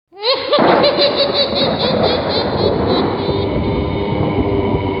The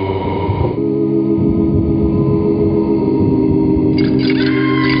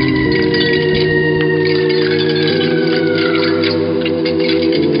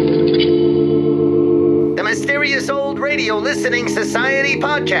Mysterious Old Radio Listening Society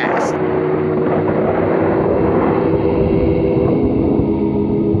podcast.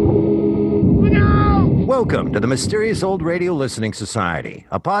 Welcome to the Mysterious Old Radio Listening Society,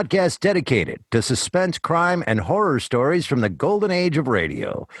 a podcast dedicated to suspense, crime, and horror stories from the golden age of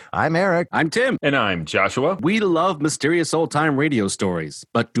radio. I'm Eric. I'm Tim. And I'm Joshua. We love mysterious old-time radio stories,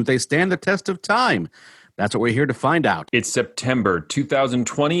 but do they stand the test of time? That's what we're here to find out. It's September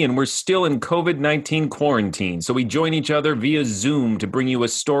 2020, and we're still in COVID-19 quarantine, so we join each other via Zoom to bring you a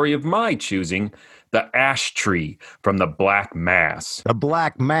story of my choosing, The Ash Tree from The Black Mass. The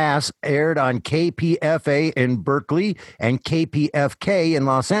Black Mass aired on KPFA in Berkeley and KPFK in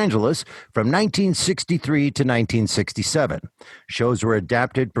Los Angeles from 1963 to 1967. Shows were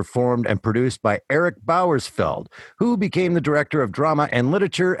adapted, performed, and produced by Eric Bauersfeld, who became the director of drama and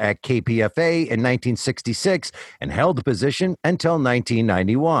literature at KPFA in 1966 and held the position until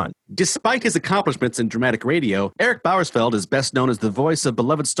 1991. Despite his accomplishments in dramatic radio, Eric Bauersfeld is best known as the voice of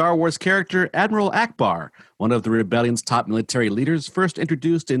beloved Star Wars character Admiral Akbar, one of the rebellion's top military leaders first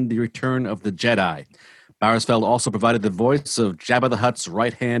introduced in The Return of the Jedi. Bauersfeld also provided the voice of Jabba the Hutt's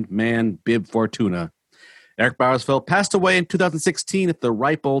right-hand man, Bib Fortuna. Eric Bauersfeld passed away in 2016 at the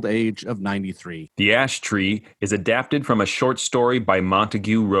ripe old age of 93. The Ash Tree is adapted from a short story by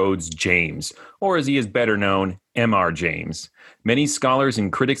Montague Rhodes James, or as he is better known, M.R. James. Many scholars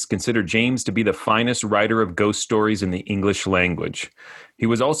and critics consider James to be the finest writer of ghost stories in the English language. He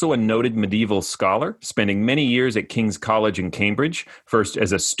was also a noted medieval scholar, spending many years at King's College in Cambridge, first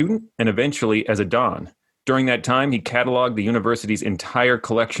as a student and eventually as a don. During that time, he cataloged the university's entire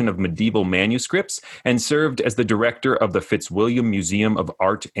collection of medieval manuscripts and served as the director of the Fitzwilliam Museum of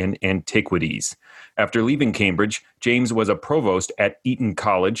Art and Antiquities. After leaving Cambridge, James was a provost at Eton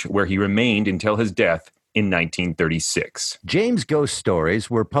College, where he remained until his death in 1936. James' ghost stories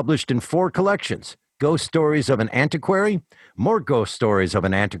were published in 4 collections: Ghost Stories of an Antiquary, More Ghost Stories of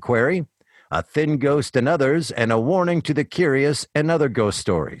an Antiquary, A Thin Ghost and Others, and A Warning to the Curious and Other Ghost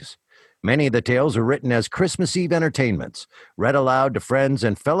Stories. Many of the tales are written as Christmas Eve entertainments, read aloud to friends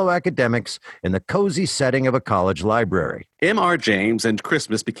and fellow academics in the cozy setting of a college library. M.R. James and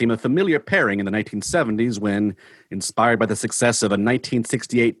Christmas became a familiar pairing in the 1970s when, inspired by the success of a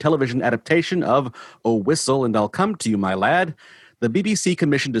 1968 television adaptation of Oh Whistle and I'll Come to You, My Lad, the BBC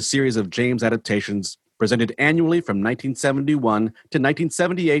commissioned a series of James adaptations presented annually from 1971 to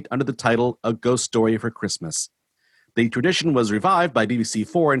 1978 under the title A Ghost Story for Christmas. The tradition was revived by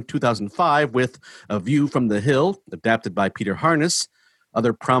BBC4 in 2005 with A View from the Hill, adapted by Peter Harness.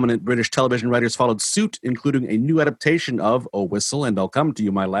 Other prominent British television writers followed suit, including a new adaptation of Oh Whistle and I'll Come to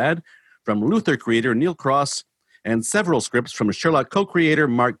You, My Lad, from Luther creator Neil Cross, and several scripts from Sherlock co-creator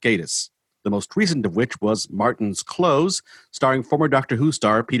Mark Gatiss, the most recent of which was Martin's Close, starring former Doctor Who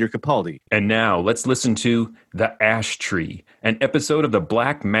star Peter Capaldi. And now let's listen to The Ash Tree, an episode of The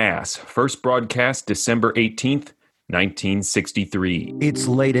Black Mass, first broadcast December 18th, 1963. It's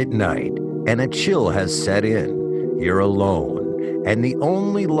late at night, and a chill has set in. You're alone, and the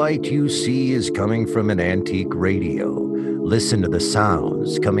only light you see is coming from an antique radio. Listen to the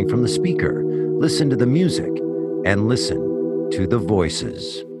sounds coming from the speaker. Listen to the music, and listen to the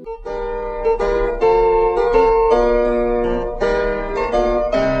voices.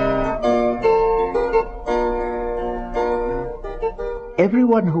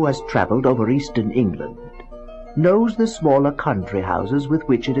 Everyone who has travelled over eastern England knows the smaller country houses with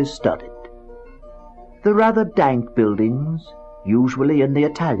which it is studded. The rather dank buildings, usually in the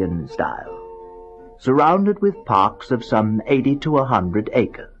Italian style, surrounded with parks of some 80 to 100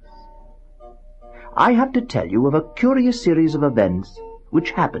 acres. I have to tell you of a curious series of events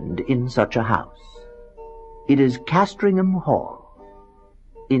which happened in such a house. It is Castringham Hall,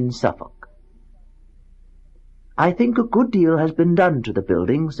 in Suffolk. I think a good deal has been done to the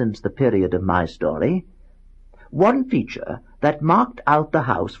building since the period of my story. One feature that marked out the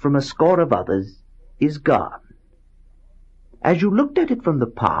house from a score of others is gone. As you looked at it from the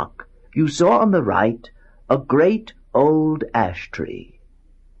park, you saw on the right a great old ash tree,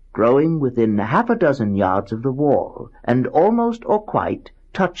 growing within half a dozen yards of the wall, and almost or quite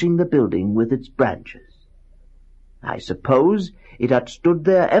touching the building with its branches. I suppose it had stood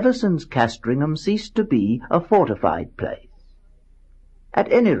there ever since Castringham ceased to be a fortified place.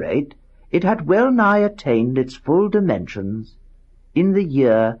 At any rate, it had well nigh attained its full dimensions in the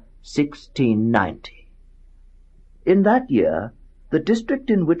year 1690. In that year, The district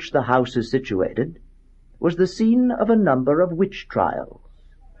in which the house is situated was the scene of a number of witch trials.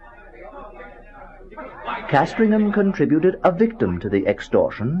 Castringham contributed a victim to the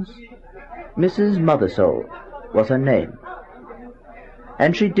extortions. Mrs. Mothersole was her name,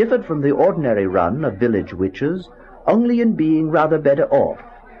 and she differed from the ordinary run of village witches only in being rather better off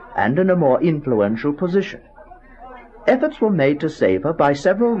and in a more influential position. Efforts were made to save her by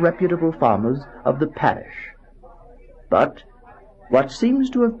several reputable farmers of the parish. But what seems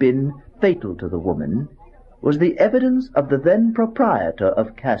to have been fatal to the woman was the evidence of the then proprietor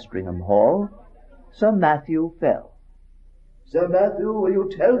of Castringham Hall, Sir Matthew Fell. Sir Matthew, will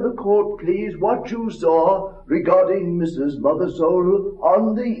you tell the court, please, what you saw regarding Mrs. Mothersole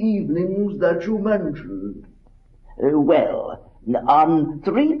on the evenings that you mentioned? Well, on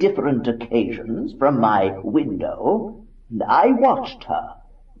 3 different occasions from my window, I watched her,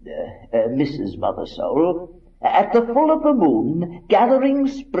 Mrs. Mothersole, at the full of the moon, gathering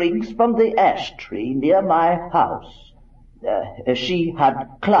sprigs from the ash tree near my house. She had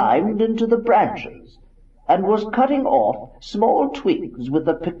climbed into the branches and was cutting off small twigs with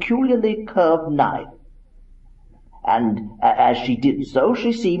a peculiarly curved knife. And as she did so,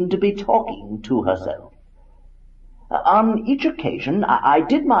 she seemed to be talking to herself. On each occasion, I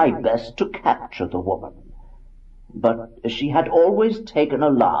did my best to capture the woman, but she had always taken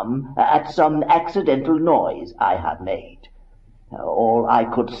alarm at some accidental noise I had made. All I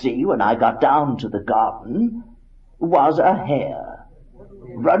could see when I got down to the garden was a hare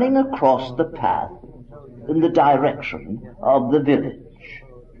running across the path in the direction of the village.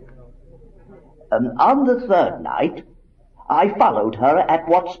 On the 3rd night, I followed her at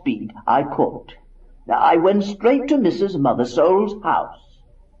what speed I could. I went straight to Mrs. Mothersole's house.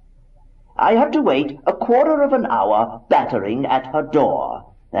 I had to wait a quarter of an hour battering at her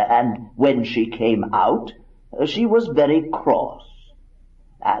door, and when she came out, she was very cross,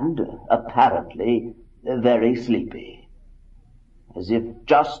 and apparently very sleepy, as if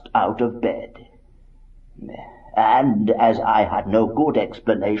just out of bed. And as I had no good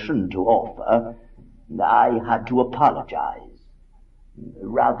explanation to offer, I had to apologize,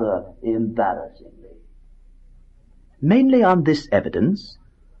 rather embarrassingly. Mainly on this evidence,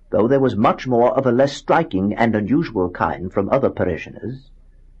 though there was much more of a less striking and unusual kind from other parishioners,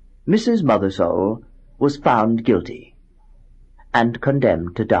 Mrs. Mothersole was found guilty and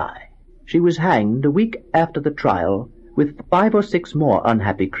condemned to die. She was hanged a week after the trial with 5 or 6 more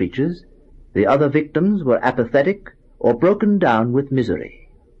unhappy creatures. The other victims were apathetic or broken down with misery.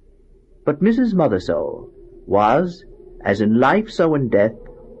 But Mrs. Mothersole was, as in life so in death,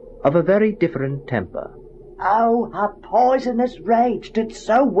 of a very different temper. Oh, her poisonous rage did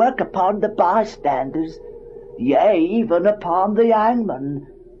so work upon the bystanders, yea, even upon the hangman,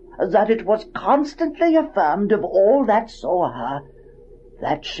 that it was constantly affirmed of all that saw her,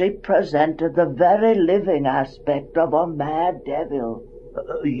 that she presented the very living aspect of a mad devil.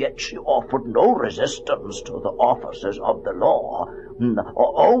 Yet she offered no resistance to the officers of the law,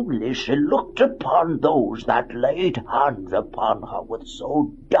 only she looked upon those that laid hands upon her with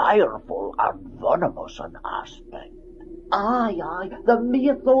so direful and venomous an aspect. Aye, the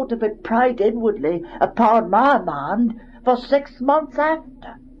mere thought of it preyed inwardly upon my mind for 6 months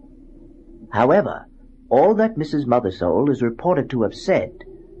after. However, all that Mrs. Mothersole is reported to have said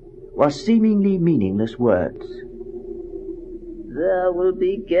was seemingly meaningless words. There will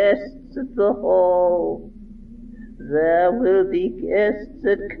be guests at the hall. There will be guests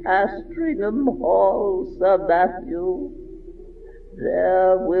at Castringham Hall, Sir Matthew.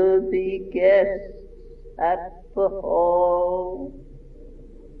 There will be guests at the hall.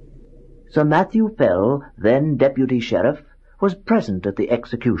 Sir Matthew Fell, then Deputy Sheriff, was present at the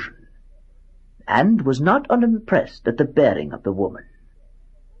execution, and was not unimpressed at the bearing of the woman.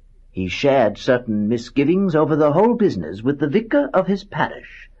 He shared certain misgivings over the whole business with the vicar of his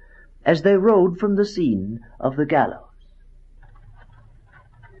parish, as they rode from the scene of the gallows.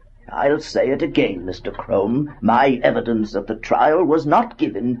 I'll say it again, Mr. Crome, my evidence at the trial was not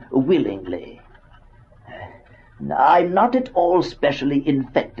given willingly. I'm not at all specially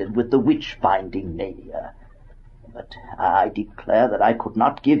infected with the witch-finding mania, but I declare that I could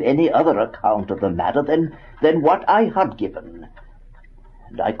not give any other account of the matter than what I had given,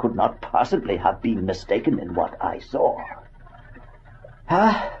 and I could not possibly have been mistaken in what I saw.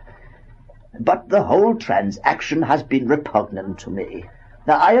 But the whole transaction has been repugnant to me.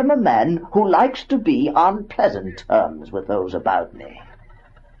 Now, I am a man who likes to be on pleasant terms with those about me.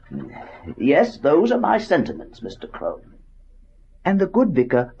 Yes, those are my sentiments, Mr. Crome. And the good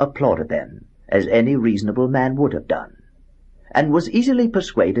vicar applauded them, as any reasonable man would have done, and was easily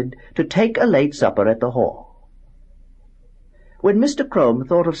persuaded to take a late supper at the hall. When Mr. Crome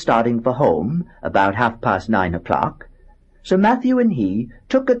thought of starting for home about 9:30 o'clock, Sir Matthew and he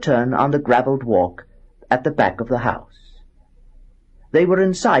took a turn on the gravelled walk at the back of the house. They were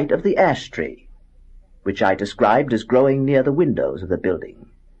in sight of the ash tree, which I described as growing near the windows of the building,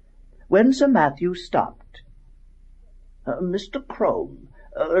 when Sir Matthew stopped. Mr. Crome,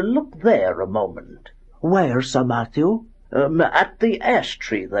 look there a moment. Where, Sir Matthew? At the ash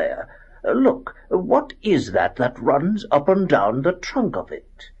tree there. Look, what is that runs up and down the trunk of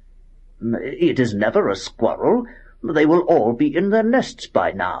it? It is never a squirrel. They will all be in their nests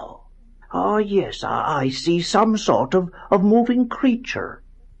by now. Ah, yes, I see some sort of moving creature.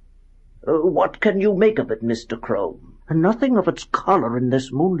 What can you make of it, Mr. Crome? Nothing of its colour in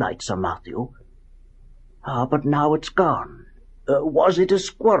this moonlight, Sir Matthew. But now it's gone. Was it a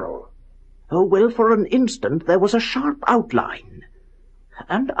squirrel? Well, for an instant there was a sharp outline,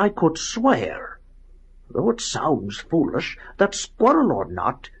 and I could swear, though it sounds foolish, that squirrel or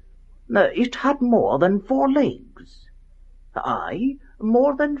not, it had more than 4 legs. Aye,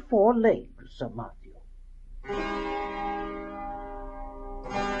 more than 4 legs, Sir Matthew.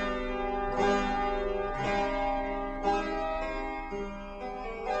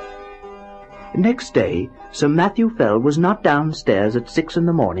 Next day, Sir Matthew Fell was not downstairs at 6 in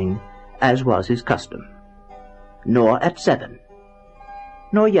the morning, as was his custom, nor at 7,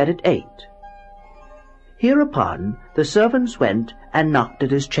 nor yet at 8. Hereupon the servants went and knocked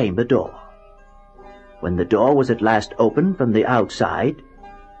at his chamber door. When the door was at last opened from the outside,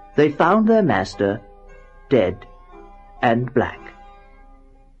 they found their master dead and black.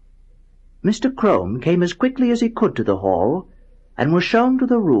 Mr. Crome came as quickly as he could to the hall, and was shown to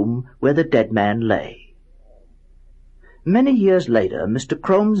the room where the dead man lay. Many years later, Mr.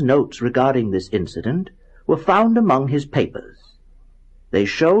 Crome's notes regarding this incident were found among his papers. They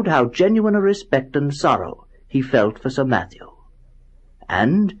showed how genuine a respect and sorrow he felt for Sir Matthew,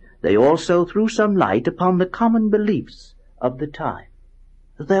 and they also threw some light upon the common beliefs of the time.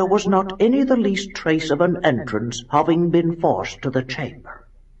 There was not any the least trace of an entrance having been forced to the chamber,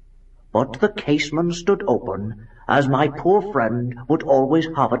 but the casement stood open, as my poor friend would always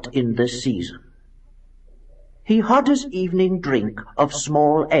have it in this season. He had his evening drink of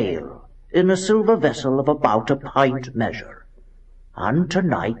small ale in a silver vessel of about a pint measure, and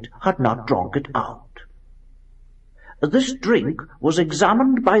tonight had not drunk it out. This drink was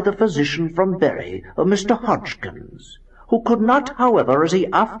examined by the physician from Bury, Mr. Hodgkins, who could not, however, as he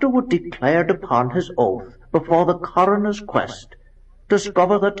afterward declared upon his oath before the coroner's quest,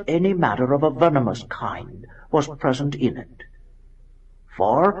 discover that any matter of a venomous kind was present in it.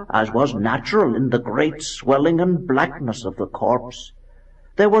 For, as was natural in the great swelling and blackness of the corpse,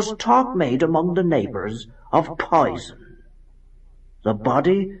 there was talk made among the neighbours of poison. The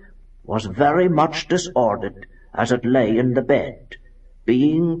body was very much disordered as it lay in the bed,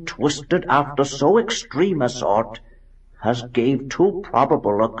 being twisted after so extreme a sort as gave too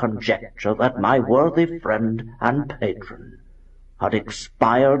probable a conjecture that my worthy friend and patron had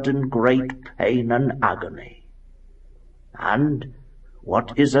expired in great pain and agony. And,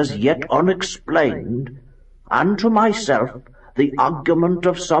 what is as yet unexplained, and to myself the argument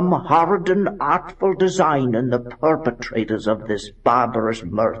of some horrid and artful design in the perpetrators of this barbarous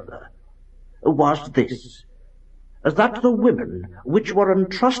murder, was this, that the women which were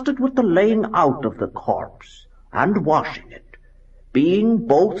entrusted with the laying out of the corpse and washing it, being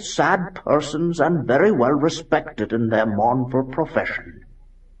both sad persons and very well respected in their mournful profession,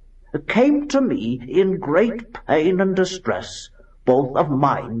 came to me in great pain and distress, both of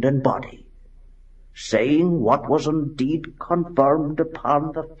mind and body, saying what was indeed confirmed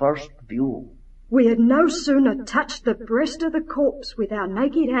upon the first view. We had no sooner touched the breast of the corpse with our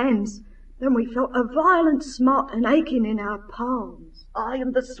naked hands than we felt a violent smart and aching in our palms. Aye,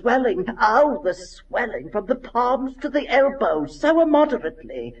 and the swelling, the swelling from the palms to the elbows, so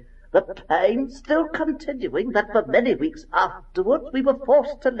immoderately, the pain still continuing that for many weeks afterwards we were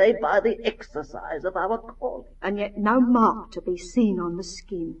forced to lay by the exercise of our calling. And yet no mark to be seen on the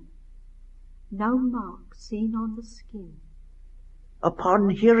skin. No mark seen on the skin. Upon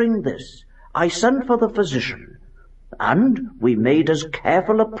hearing this, I sent for the physician, and we made as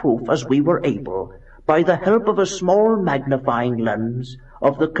careful a proof as we were able, by the help of a small magnifying lens,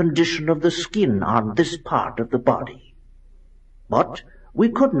 of the condition of the skin on this part of the body. But we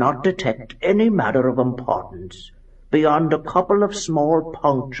could not detect any matter of importance beyond a couple of small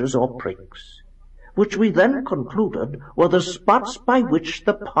punctures or pricks, which we then concluded were the spots by which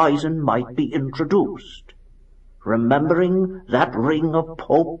the poison might be introduced, remembering that ring of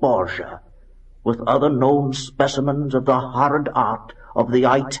Pope Borgia, with other known specimens of the horrid art of the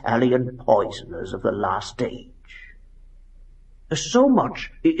Italian poisoners of the last age. So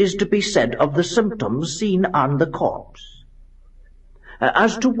much is to be said of the symptoms seen on the corpse.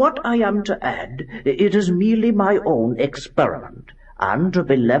 As to what I am to add, it is merely my own experiment, and to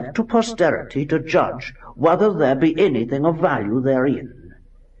be left to posterity to judge whether there be anything of value therein.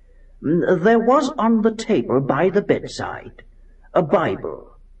 There was on the table by the bedside a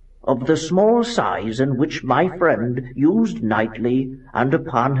Bible, of the small size in which my friend used nightly and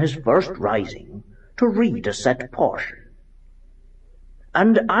upon his first rising to read a set portion.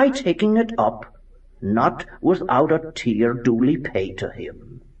 And I taking it up, not without a tear duly paid to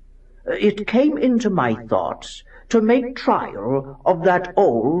him, it came into my thoughts to make trial of that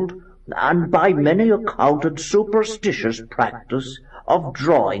old and by many accounted superstitious practice of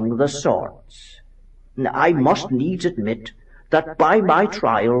drawing the swords. I must needs admit that by my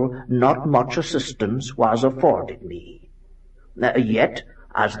trial not much assistance was afforded me. Yet,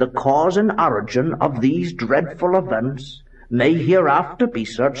 as the cause and origin of these dreadful events may hereafter be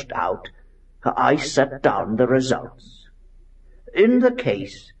searched out, I set down the results. In the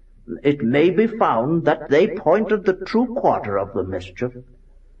case, it may be found that they pointed the true quarter of the mischief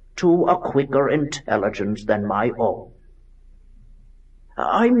to a quicker intelligence than my own.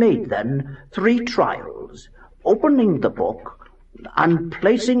 I made then 3 trials, opening the book and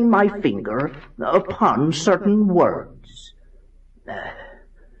placing my finger upon certain words,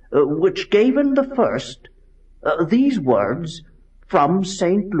 which gave in the first these words from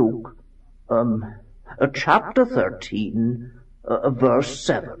St. Luke, chapter 13, verse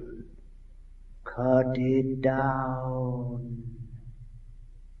 7. Cut it down,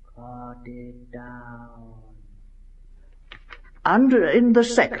 cut it down. And in the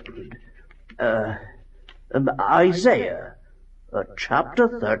second, Isaiah,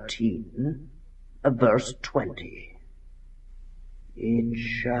 chapter 13, verse 20. It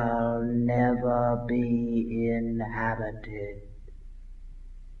shall never be inhabited.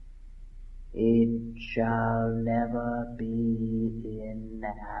 It shall never be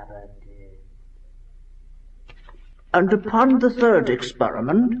inhabited. And upon the third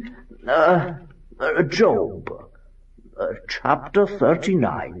experiment, Job, chapter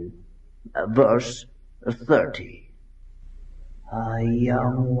 39, verse 30. Her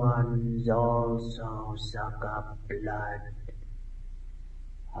young ones also suck up blood.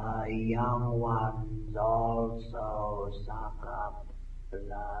 Her young ones also suck up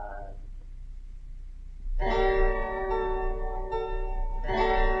blood.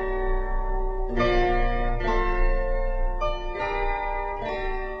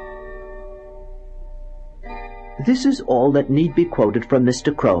 This is all that need be quoted from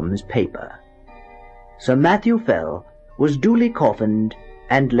Mr. Crome's paper. Sir Matthew Fell was duly coffined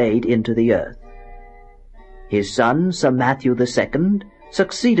and laid into the earth. His son, Sir Matthew II,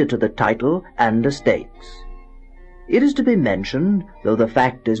 succeeded to the title and estates. It is to be mentioned, though the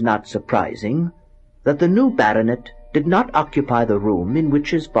fact is not surprising, that the new baronet did not occupy the room in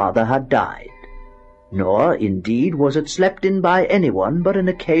which his father had died, nor, indeed, was it slept in by anyone but an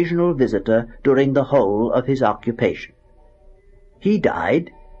occasional visitor during the whole of his occupation. He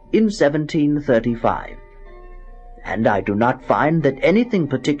died in 1735, and I do not find that anything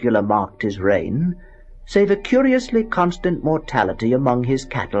particular marked his reign, save a curiously constant mortality among his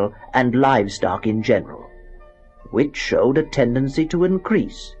cattle and livestock in general, which showed a tendency to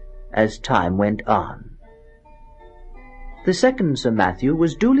increase as time went on. The second Sir Matthew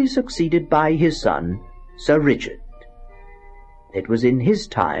was duly succeeded by his son, Sir Richard. It was in his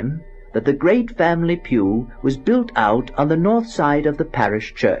time that the great family pew was built out on the north side of the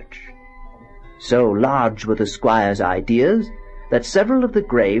parish church. So large were the squire's ideas that several of the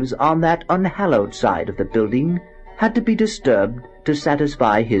graves on that unhallowed side of the building had to be disturbed to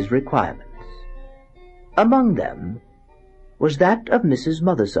satisfy his requirements. Among them was that of Mrs.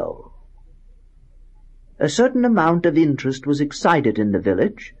 Mothersole. A certain amount of interest was excited in the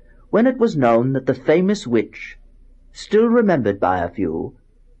village when it was known that the famous witch, still remembered by a few,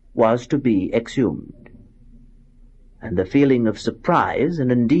 was to be exhumed. And the feeling of surprise,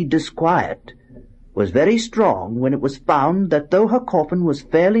 and indeed disquiet, was very strong when it was found that though her coffin was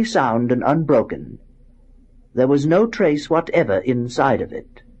fairly sound and unbroken, there was no trace whatever inside of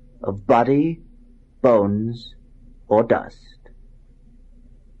it of body, bones, or dust.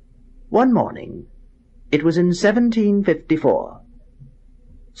 One morning, it was in 1754,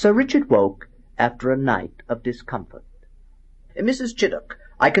 Sir Richard woke after a night of discomfort. Mrs. Chiddock,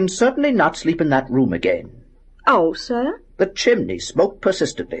 I can certainly not sleep in that room again. Oh, sir? The chimney smoked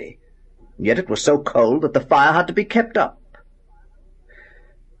persistently, yet it was so cold that the fire had to be kept up.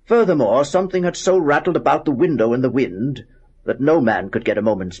 Furthermore, something had so rattled about the window in the wind that no man could get a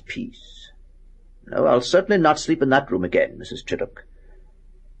moment's peace. No, I'll certainly not sleep in that room again, Mrs. Chiddock.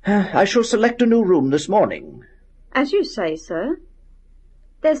 I shall select a new room this morning. As you say, sir.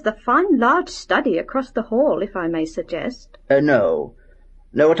 There's the fine large study across the hall, if I may suggest. No,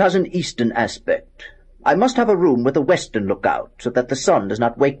 it has an eastern aspect. I must have a room with a western lookout, so that the sun does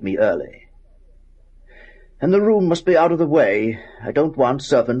not wake me early. And the room must be out of the way. I don't want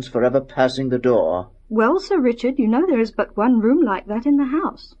servants forever passing the door. Well, Sir Richard, you know there is but one room like that in the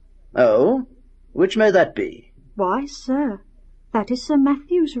house. Oh? Which may that be? Why, sir, that is Sir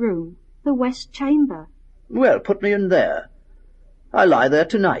Matthew's room, the west chamber. Well, put me in there. I lie there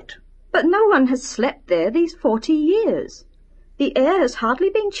tonight. But no one has slept there these 40 years. The air has hardly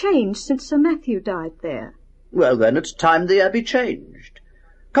been changed since Sir Matthew died there. Well, then it's time the air be changed.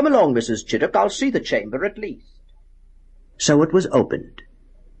 Come along, Mrs. Chiddock, I'll see the chamber at least. So it was opened,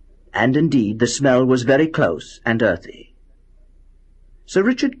 and indeed the smell was very close and earthy. Sir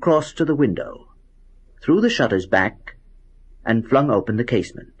Richard crossed to the window, threw the shutters back, and flung open the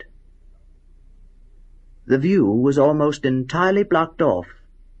casement. The view was almost entirely blocked off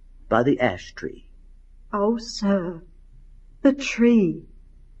by the ash tree. Oh, sir, the tree.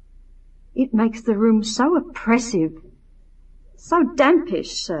 It makes the room so oppressive, so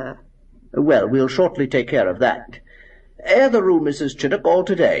dampish, sir. Well, we'll shortly take care of that. Air the room, Mrs. Chiddock, all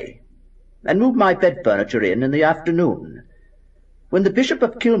today, and move my bed furniture in the afternoon. When the Bishop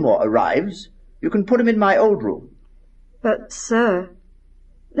of Kilmore arrives, you can put him in my old room. But, sir,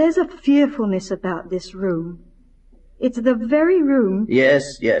 there's a fearfulness about this room. It's the very room...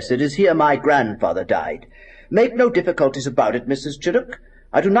 Yes, it is here my grandfather died. Make no difficulties about it, Mrs. Chiddock.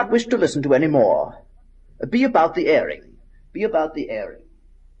 I do not wish to listen to any more. Be about the airing.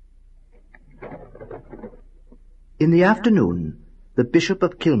 In the afternoon, the Bishop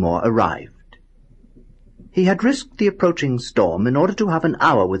of Kilmore arrived. He had risked the approaching storm in order to have an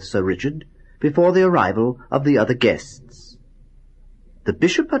hour with Sir Richard before the arrival of the other guests. The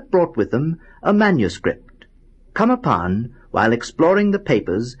bishop had brought with him a manuscript, come upon while exploring the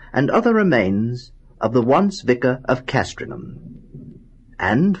papers and other remains of the once vicar of Castringham.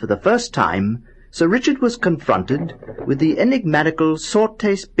 And for the first time, Sir Richard was confronted with the enigmatical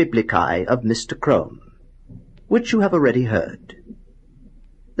Sortes Biblicae of Mr. Crome, which you have already heard.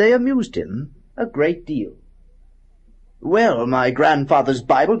 They amused him a great deal. Well, my grandfather's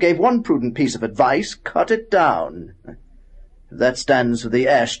Bible gave one prudent piece of advice: cut it down. If that stands for the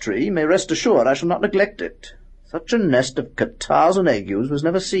ash tree, may rest assured I shall not neglect it. Such a nest of catarrhs and agues was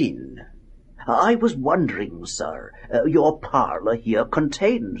never seen. I was wondering, sir, your parlour here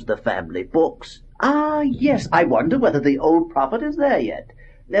contains the family books. Ah, yes, I wonder whether the old prophet is there yet.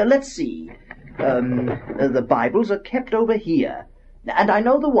 Now, let's see. The Bibles are kept over here. And I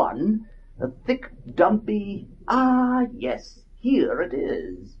know the one, a thick, dumpy... Ah, yes, here it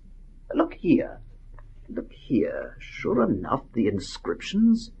is. Look here. Sure enough, the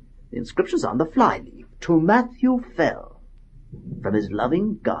inscriptions on the flyleaf. To Matthew Fell, from his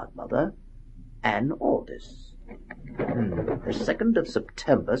loving godmother, Anne Aldis. The 2nd of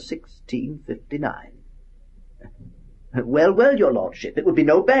September, 1659. Well, your lordship, it would be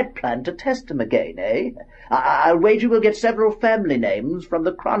no bad plan to test him again, eh? I'll wager we'll get several family names from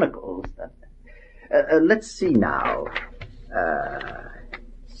the chronicles. Let's see now.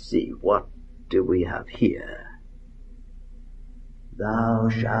 What do we have here? Thou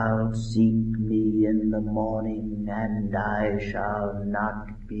shalt seek me in the morning, and I shall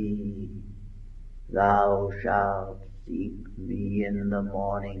not be. Thou shalt seek me in the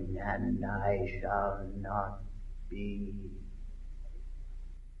morning, and I shall not be.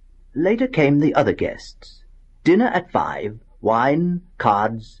 Later came the other guests. Dinner at 5, wine,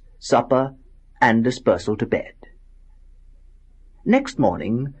 cards, supper, and dispersal to bed. Next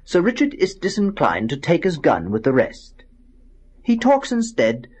morning, Sir Richard is disinclined to take his gun with the rest. He talks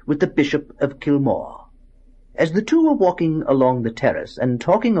instead with the Bishop of Kilmore. As the two were walking along the terrace and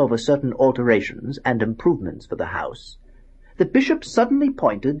talking over certain alterations and improvements for the house, the bishop suddenly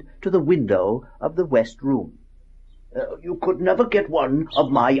pointed to the window of the west room. You could never get one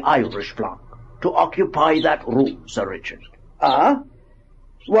of my Irish flock to occupy that room, Sir Richard. Ah?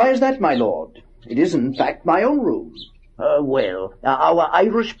 Why is that, my lord? It is, in fact, my own room. Our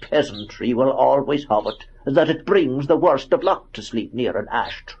Irish peasantry will always have it that it brings the worst of luck to sleep near an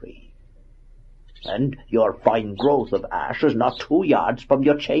ash tree. And your fine growth of ash is not 2 yards from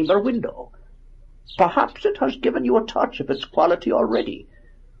your chamber window. Perhaps it has given you a touch of its quality already.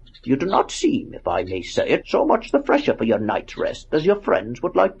 You do not seem, if I may say it, so much the fresher for your night's rest as your friends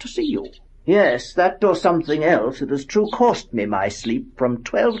would like to see you. Yes, that or something else, it has true cost me my sleep from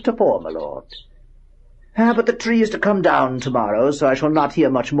 12 to 4, my lord. But the tree is to come down tomorrow, so I shall not hear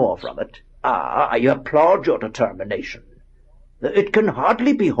much more from it. I applaud your determination. It can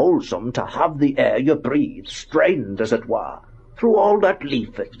hardly be wholesome to have the air you breathe strained, as it were, through all that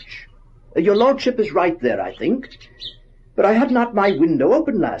leafage. Your lordship is right there, I think. But I had not my window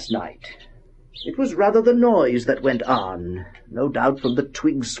open last night. It was rather the noise that went on, no doubt from the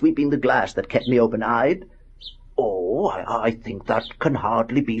twigs sweeping the glass that kept me open-eyed. Oh, I think that can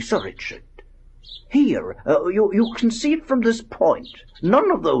hardly be Sir Richard. Here, you can see it from this point.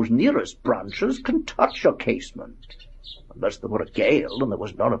 None of those nearest branches can touch your casement, unless there were a gale, and there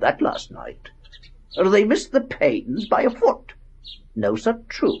was none of that last night. They missed the panes by a foot. No, sir,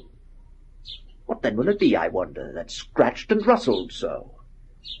 true. What then will it be, I wonder, that scratched and rustled so?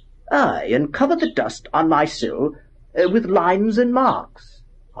 Aye, and covered the dust on my sill with lines and marks.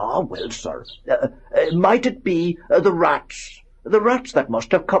 Ah, well, sir, might it be the rats that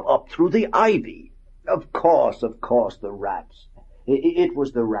must have come up through the ivy? Of course, the rats. It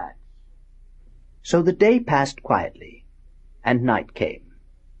was the rats. So the day passed quietly, and night came,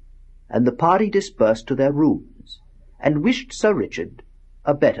 and the party dispersed to their rooms, and wished Sir Richard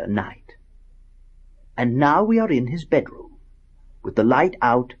a better night. And now we are in his bedroom, with the light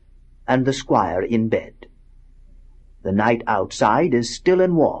out and the squire in bed. The night outside is still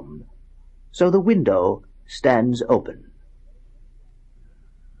and warm, so the window stands open.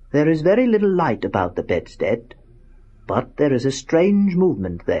 There is very little light about the bedstead, but there is a strange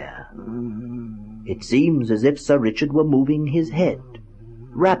movement there. It seems as if Sir Richard were moving his head,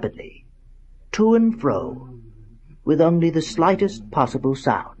 rapidly, to and fro, with only the slightest possible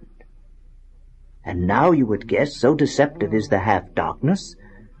sound. And now you would guess, so deceptive is the half-darkness,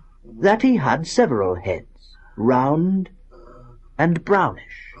 that he had several heads, round and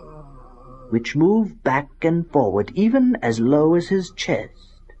brownish, which move back and forward even as low as his chest.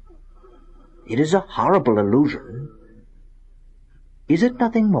 It is a horrible illusion. Is it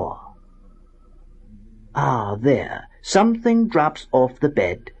nothing more? Ah, there, something drops off the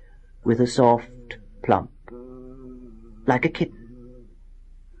bed with a soft plump, like a kitten,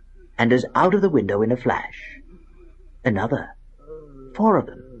 and is out of the window in a flash. Another, 4 of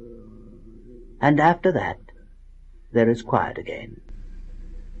them. And after that, there is quiet again.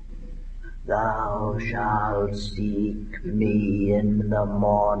 Thou shalt seek me in the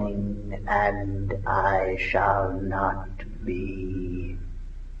morning, and I shall not be.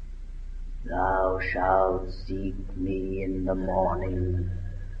 Thou shalt seek me in the morning,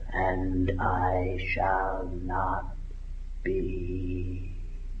 and I shall not be.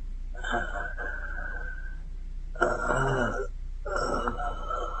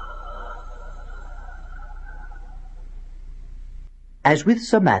 As with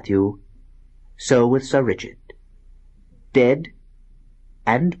Sir Matthew, so with Sir Richard, dead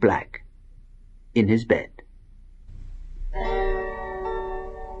and black in his bed.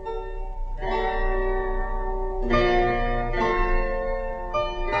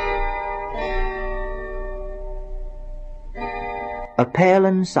 A pale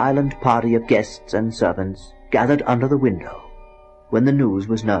and silent party of guests and servants gathered under the window when the news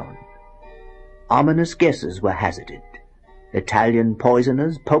was known. Ominous guesses were hazarded. Italian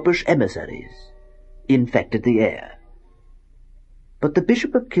poisoners, popish emissaries, infected the air. But the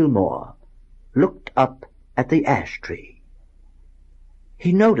Bishop of Kilmore looked up at the ash tree.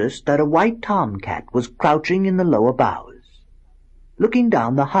 He noticed that a white tomcat was crouching in the lower boughs, looking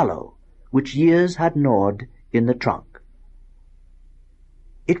down the hollow which years had gnawed in the trunk.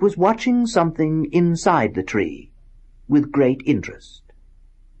 It was watching something inside the tree with great interest.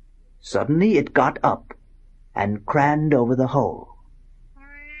 Suddenly it got up and craned over the hole.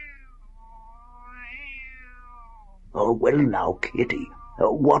 Oh, well now, Kitty,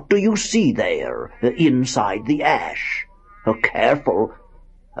 what do you see there, inside the ash? Careful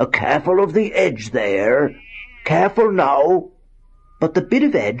of the edge there. Careful now. But the bit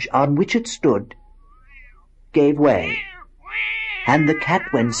of edge on which it stood gave way, and the cat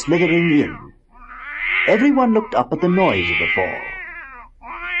went slithering in. Everyone looked up at the noise of the fall.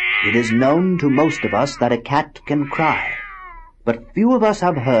 It is known to most of us that a cat can cry, but few of us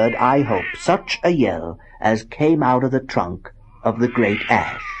have heard, I hope, such a yell as came out of the trunk of the great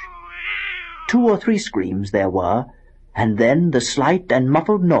ash. 2 or 3 screams there were, and then the slight and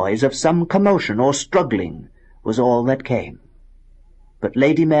muffled noise of some commotion or struggling was all that came. But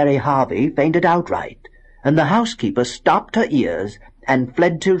Lady Mary Harvey fainted outright, and the housekeeper stopped her ears and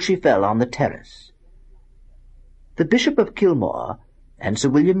fled till she fell on the terrace. The Bishop of Kilmore and Sir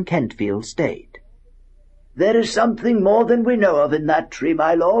William Kentfield stayed. There is something more than we know of in that tree,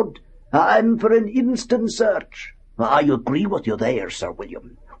 my lord. I'm for an instant search. I agree with you there, Sir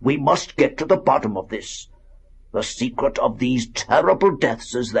William. We must get to the bottom of this. The secret of these terrible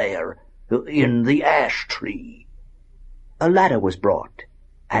deaths is there, in the ash tree. A ladder was brought,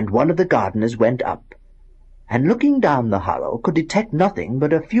 and one of the gardeners went up, and looking down the hollow could detect nothing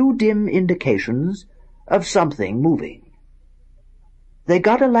but a few dim indications of something moving. They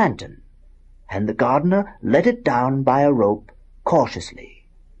got a lantern, and the gardener let it down by a rope cautiously.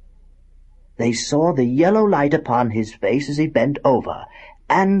 They saw the yellow light upon his face as he bent over,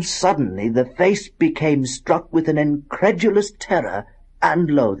 and suddenly the face became struck with an incredulous terror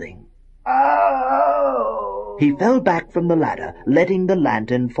and loathing. Oh! He fell back from the ladder, letting the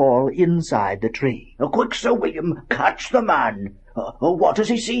lantern fall inside the tree. Quick, Sir William, catch the man. What has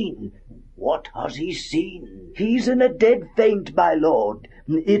he seen? What has he seen? He's in a dead faint, my lord.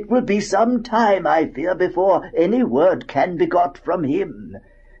 It will be some time, I fear, before any word can be got from him.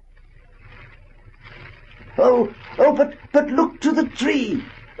 But look to the tree.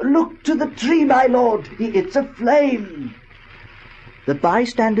 Look to the tree, my lord. It's aflame. The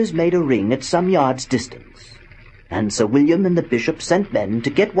bystanders made a ring at some yards' distance, and Sir William and the bishop sent men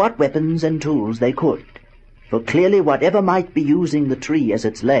to get what weapons and tools they could, for clearly whatever might be using the tree as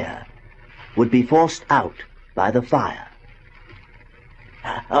its lair would be forced out by the fire.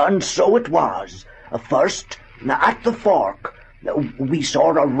 And so it was. First, at the fork, we saw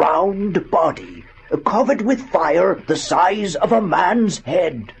a round body, covered with fire the size of a man's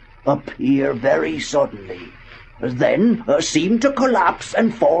head, appear very suddenly, then seem to collapse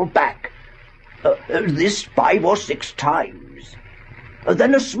and fall back. This 5 or 6 times.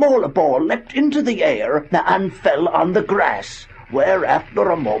 Then a smaller ball leapt into the air and fell on the grass, where after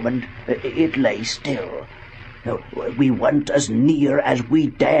a moment it lay still. We went as near as we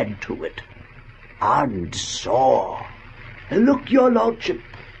dared to it, and saw. Look, your lordship,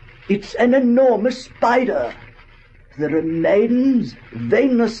 it's an enormous spider. The remains,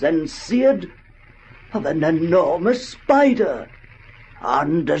 veinous and seared, of an enormous spider.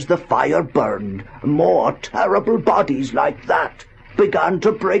 And as the fire burned, more terrible bodies like that began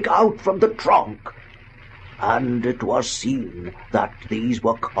to break out from the trunk, and it was seen that these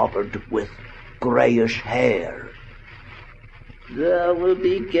were covered with greyish hair. There will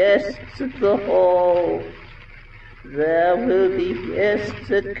be guests at the hall. There will be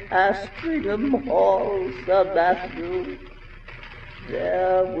guests at Castringham Hall, Sir Matthew.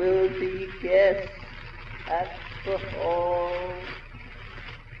 There will be guests at the hall.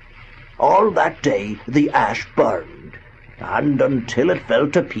 All that day the ash burned, and until it fell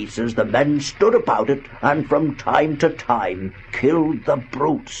to pieces the men stood about it and from time to time killed the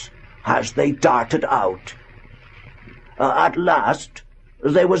brutes as they darted out. At last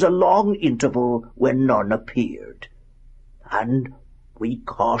there was a long interval when none appeared, and we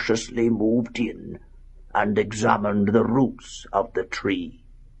cautiously moved in and examined the roots of the tree.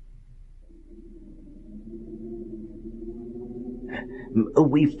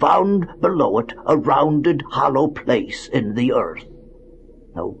 We found below it a rounded hollow place in the earth,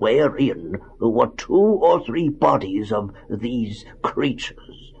 wherein were 2 or 3 bodies of these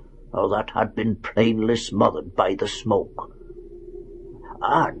creatures that had been plainly smothered by the smoke.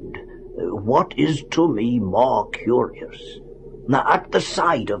 And what is to me more curious, at the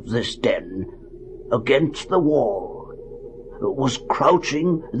side of this den, against the wall, was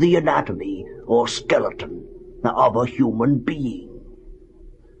crouching the anatomy or skeleton of a human being,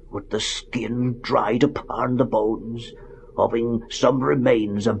 with the skin dried upon the bones, having some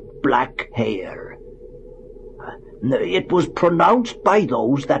remains of black hair. It was pronounced by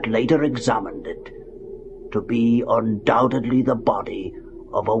those that later examined it to be undoubtedly the body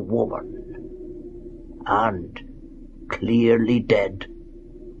of a woman, and clearly dead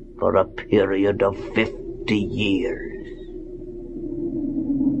for a period of 50 years.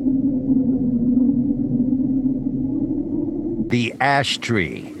 The Ash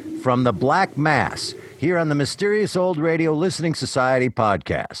Tree from the Black Mass here on the Mysterious Old Radio Listening Society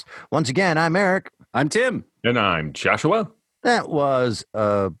podcast. Once again, I'm Eric. I'm Tim. And I'm Joshua. That was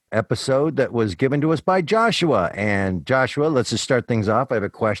a episode that was given to us by Joshua. And Joshua, let's just start things off. I have a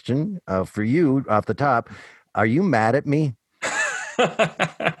question for you off the top. Are you mad at me?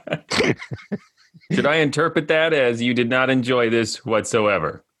 Should I interpret that as you did not enjoy this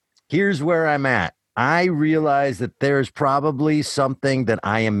whatsoever? Here's where I'm at. I realize that there's probably something that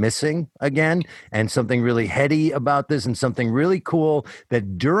I am missing again, and something really heady about this, and something really cool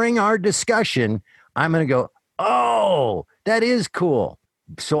that during our discussion, I'm going to go, oh, that is cool.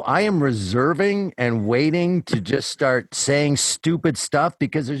 So I am reserving and waiting to just start saying stupid stuff,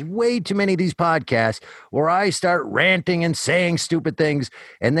 because there's way too many of these podcasts where I start ranting and saying stupid things.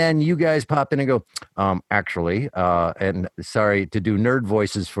 And then you guys pop in and go, actually, and sorry to do nerd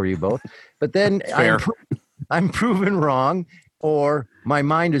voices for you both, but then I'm proven wrong, or my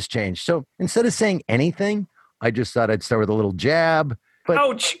mind has changed. So instead of saying anything, I just thought I'd start with a little jab. But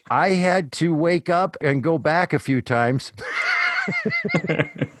Ouch! I had to wake up and go back a few times.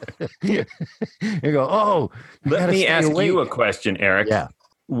 You go, oh. Let me ask you a question, Eric. Yeah.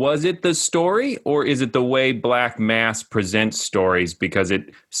 Was it the story, or is it the way Black Mass presents stories? Because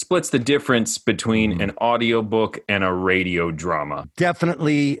it splits the difference between an audiobook and a radio drama.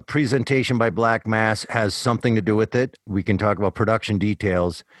 Definitely presentation by Black Mass has something to do with it. We can talk about production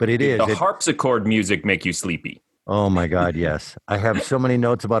details, but The harpsichord music make you sleepy. Oh my God, yes. I have so many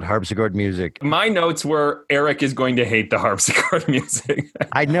notes about harpsichord music. My notes were Eric is going to hate the harpsichord music.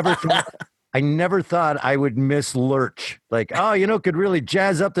 I never thought I would miss lurch. Like, could really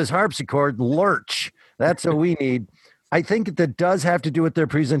jazz up this harpsichord, lurch. That's what we need. I think that does have to do with their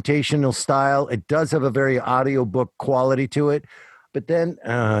presentational style. It does have a very audiobook quality to it. But then,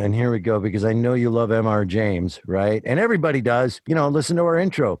 and here we go, because I know you love M.R. James, right? And everybody does. Listen to our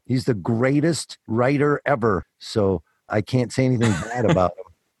intro. He's the greatest writer ever. So I can't say anything bad about him.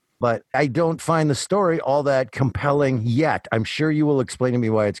 But I don't find the story all that compelling yet. I'm sure you will explain to me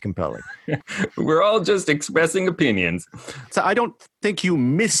why it's compelling. We're all just expressing opinions. So I don't think you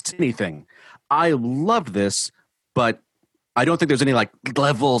missed anything. I love this, but I don't think there's any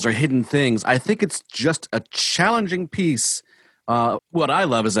levels or hidden things. I think it's just a challenging piece. What I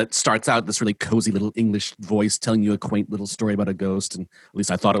love is that it starts out this really cozy little English voice telling you a quaint little story about a ghost, and at least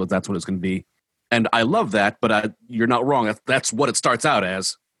I thought that's what it was going to be. And I love that, but you're not wrong. That's what it starts out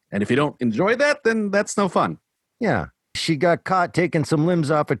as. And if you don't enjoy that, then that's no fun. Yeah. She got caught taking some limbs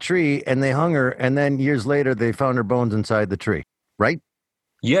off a tree, and they hung her, and then years later, they found her bones inside the tree, right?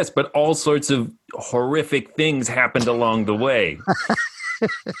 Yes, but all sorts of horrific things happened along the way.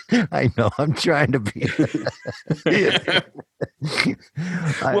 I know. I'm trying to be.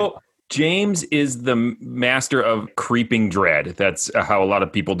 Well, James is the master of creeping dread. That's how a lot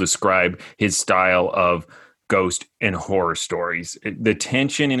of people describe his style of ghost and horror stories. The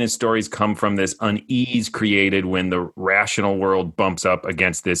tension in his stories come from this unease created when the rational world bumps up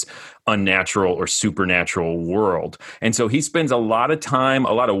against this unnatural or supernatural world. And so he spends a lot of time,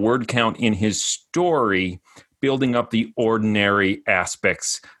 a lot of word count in his story building up the ordinary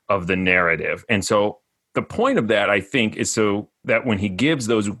aspects of the narrative. And so the point of that, I think, is so that when he gives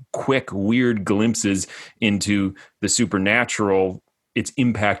those quick, weird glimpses into the supernatural, its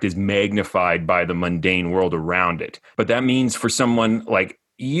impact is magnified by the mundane world around it. But that means for someone like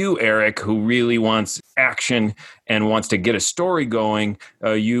you, Eric, who really wants action and wants to get a story going,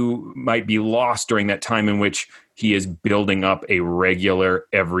 you might be lost during that time in which he is building up a regular,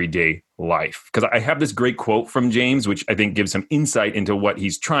 everyday life. Because I have this great quote from James, which I think gives some insight into what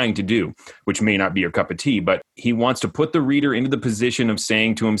he's trying to do, which may not be your cup of tea, but he wants to put the reader into the position of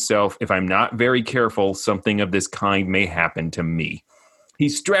saying to himself, if I'm not very careful, something of this kind may happen to me. He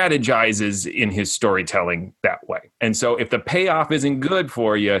strategizes in his storytelling that way. And so if the payoff isn't good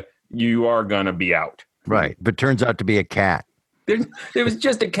for you, you are going to be out. Right. But turns out to be a cat. There was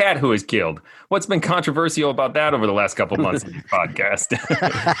just a cat who was killed. What's been controversial about that over the last couple of months of this podcast?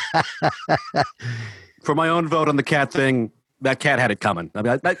 For my own vote on the cat thing, that cat had it coming. I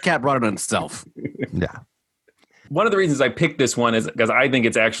mean, that cat brought it on itself. Yeah. One of the reasons I picked this one is because I think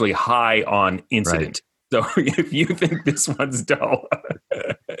it's actually high on incident. Right. So if you think this one's dull.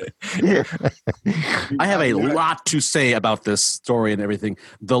 I have a lot to say about this story and everything.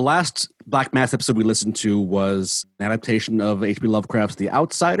 The last Black Mass episode we listened to was an adaptation of H.P. Lovecraft's The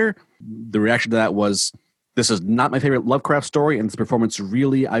Outsider. The reaction to that was, this is not my favorite Lovecraft story, and this performance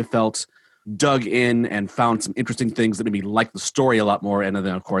really, I felt, dug in and found some interesting things that made me like the story a lot more, and then,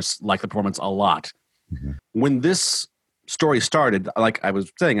 of course, like the performance a lot. Mm-hmm. When this story started, like I was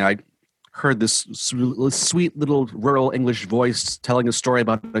saying, I heard this sweet little rural English voice telling a story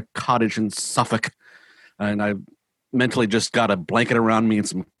about a cottage in Suffolk, and I mentally just got a blanket around me and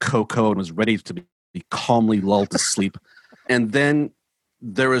some cocoa and was ready to be calmly lulled to sleep. And then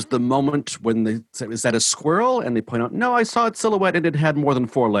there is the moment when they say, is that a squirrel? And they point out, no, I saw its silhouette and it had more than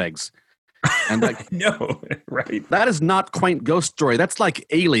 4 legs. And like, no, right. That is not quaint ghost story. That's like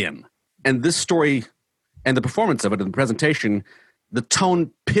Alien. And this story and the performance of it and the presentation, the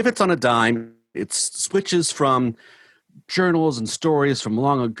tone pivots on a dime. It switches from journals and stories from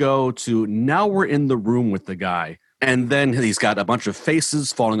long ago to now we're in the room with the guy. And then he's got a bunch of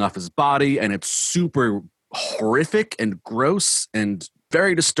faces falling off his body, and it's super horrific and gross and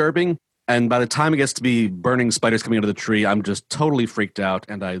very disturbing. And by the time it gets to be burning spiders coming out of the tree, I'm just totally freaked out,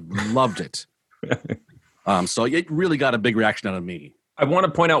 and I loved it. So it really got a big reaction out of me. I want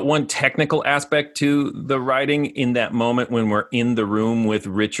to point out one technical aspect to the writing in that moment when we're in the room with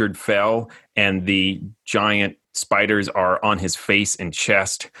Richard Fell and the giant spiders are on his face and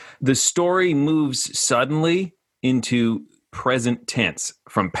chest. The story moves suddenly into present tense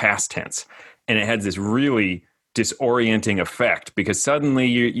from past tense. And it has this really disorienting effect because suddenly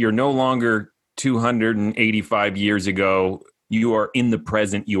you're no longer 285 years ago. You are in the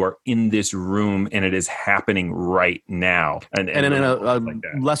present. You are in this room, and it is happening right now. And in a like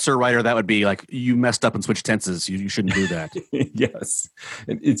lesser writer, that would be like, you messed up and switched tenses. You shouldn't do that. Yes.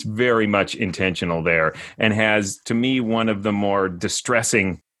 It's very much intentional there, and has, to me, one of the more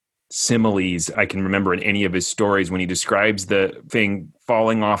distressing similes I can remember in any of his stories when he describes the thing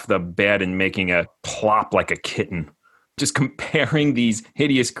falling off the bed and making a plop like a kitten. Just comparing these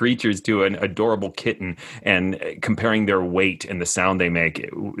hideous creatures to an adorable kitten and comparing their weight and the sound they make.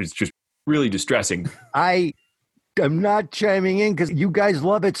 It was just really distressing. I am not chiming in because you guys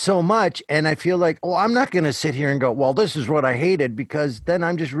love it so much. And I feel like, I'm not going to sit here and go, well, this is what I hated, because then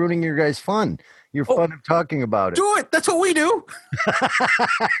I'm just ruining your guys' fun. Your fun of talking about it. Do it. That's what we do.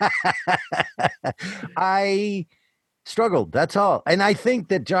 I struggled. That's all. And I think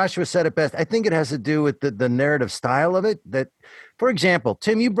that Joshua said it best. I think it has to do with the narrative style of it. That, for example,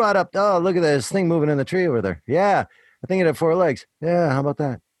 Tim, you brought up, oh, look at this thing moving in the tree over there. Yeah. I think it had 4 legs. Yeah. How about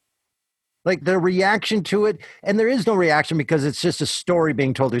that? Like the reaction to it, and there is no reaction because it's just a story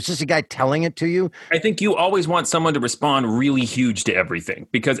being told. It's just a guy telling it to you. I think you always want someone to respond really huge to everything,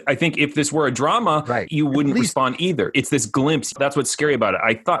 because I think if this were a drama, you wouldn't respond either. It's this glimpse. That's what's scary about it.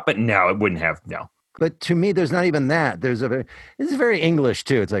 I thought, but no, it wouldn't have. No. But to me, there's not even that. This is very English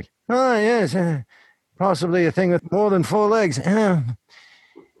too. It's like, oh yes, possibly a thing with more than 4 legs.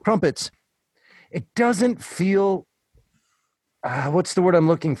 Crumpets. It doesn't feel. What's the word I'm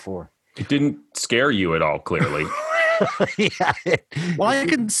looking for? It didn't scare you at all, clearly. Yeah. Well, I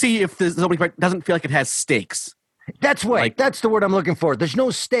can see if somebody doesn't feel like it has stakes. That's right. That's the word I'm looking for. There's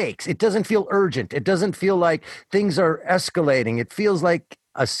no stakes. It doesn't feel urgent. It doesn't feel like things are escalating. It feels like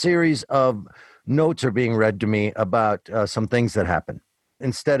a series of notes are being read to me about some things that happen.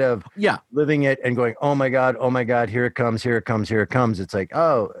 Instead of living it and going, oh my God, here it comes. It's like,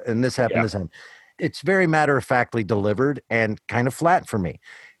 oh, and this happened, this happened. It's very matter-of-factly delivered and kind of flat for me.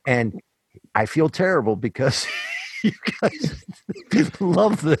 And I feel terrible because you guys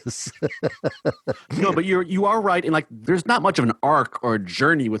love this. No, but you are right. And like, there's not much of an arc or a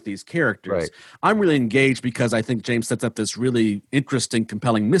journey with these characters. Right. I'm really engaged because I think James sets up this really interesting,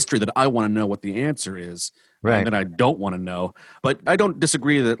 compelling mystery that I want to know what the answer is. Right. And that I don't want to know. But I don't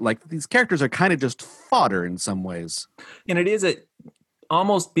disagree that like these characters are kind of just fodder in some ways. And it is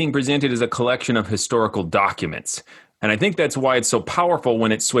almost being presented as a collection of historical documents. And I think that's why it's so powerful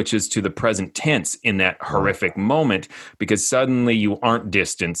when it switches to the present tense in that horrific moment, because suddenly you aren't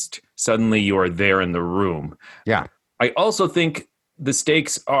distanced. Suddenly you are there in the room. Yeah. I also think the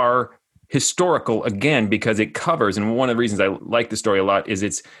stakes are historical again, because it covers, and one of the reasons I like the story a lot is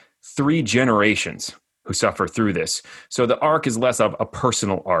it's 3 generations who suffer through this. So the arc is less of a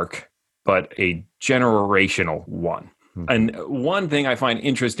personal arc, but a generational one. Mm-hmm. And one thing I find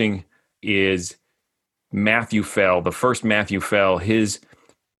interesting is Matthew Fell, the first Matthew Fell, his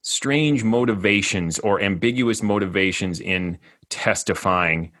strange motivations or ambiguous motivations in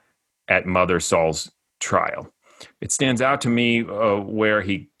testifying at Mother Saul's trial. It stands out to me where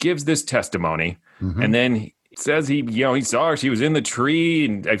he gives this testimony, and then he says he saw her, she was in the tree,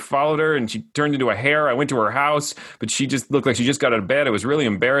 and I followed her, and she turned into a hare. I went to her house, but she just looked like she just got out of bed. It was really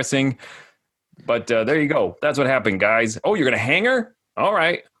embarrassing. But there you go. That's what happened, guys. Oh, you're going to hang her? All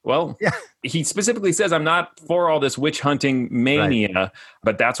right. Well, he specifically says, I'm not for all this witch hunting mania,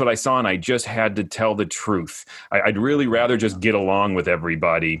 but that's what I saw, and I just had to tell the truth. I'd really rather just get along with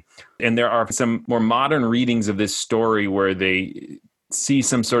everybody. And there are some more modern readings of this story where they see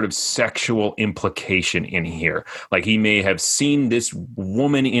some sort of sexual implication in here. Like he may have seen this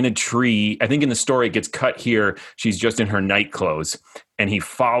woman in a tree. I think in the story it gets cut here. She's just in her night clothes, and he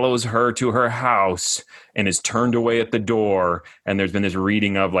follows her to her house and is turned away at the door. And there's been this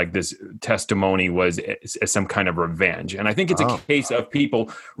reading of like this testimony was as some kind of revenge. And I think it's a case of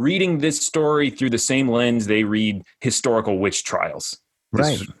people reading this story through the same lens they read historical witch trials.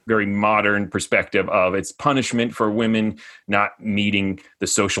 This very modern perspective of its punishment for women not meeting the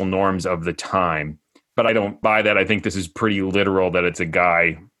social norms of the time. But I don't buy that. I think this is pretty literal, that it's a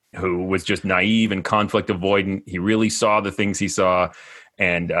guy who was just naive and conflict avoidant. He really saw the things he saw,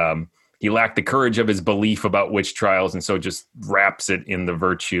 and he lacked the courage of his belief about witch trials, and so just wraps it in the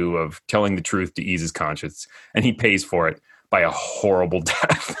virtue of telling the truth to ease his conscience. And he pays for it by a horrible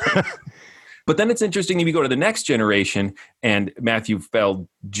death. But then it's interesting if you go to the next generation and Matthew Fell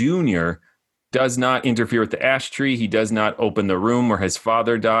Jr., does not interfere with the ash tree. He does not open the room where his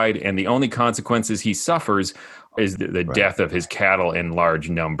father died. And the only consequences he suffers is the death of his cattle in large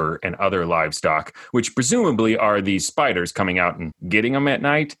number and other livestock, which presumably are these spiders coming out and getting them at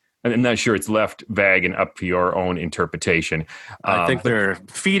night. I'm not sure, it's left vague and up to your own interpretation. I think they're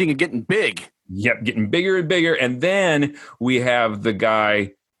feeding and getting big. Yep, getting bigger and bigger. And then we have the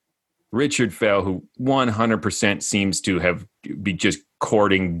guy, Richard Fell, who 100% seems to be just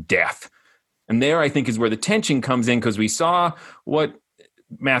courting death. And there, I think, is where the tension comes in, because we saw what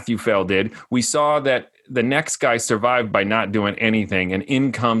Matthew Fell did. We saw that the next guy survived by not doing anything, and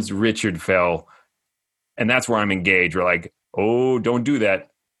in comes Richard Fell. And that's where I'm engaged. We're like, oh, don't do that.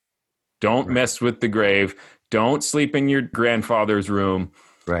 Don't mess with the grave. Don't sleep in your grandfather's room.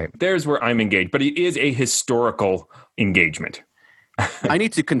 Right. There's where I'm engaged. But it is a historical engagement. I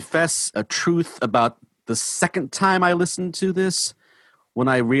need to confess a truth about the second time I listened to this, when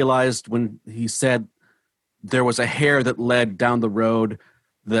I realized when he said there was a hare that led down the road,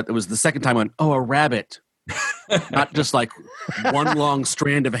 that it was the second time I went, oh, a rabbit. Not just like one long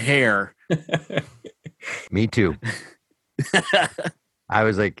strand of hair. Me too. I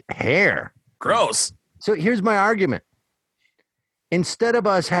was like, hair. Gross. So here's my argument. Instead of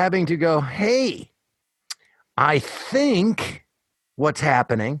us having to go, hey, I think what's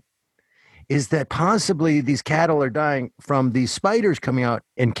happening is that possibly these cattle are dying from these spiders coming out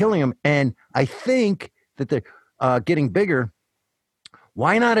and killing them. And I think that they're getting bigger.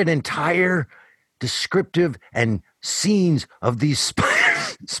 Why not an entire descriptive and scenes of these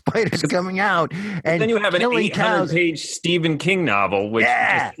spiders coming out? And then you have an killing 800-page Stephen King novel, which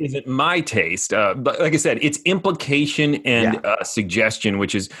just isn't my taste. But like I said, it's implication and suggestion,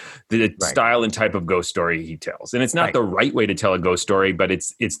 which is the style and type of ghost story he tells. And it's not the right way to tell a ghost story, but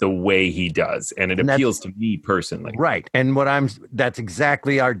it's the way he does. And it appeals to me personally. Right. And that's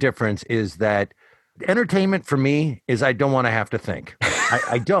exactly our difference, is that entertainment for me is I don't want to have to think.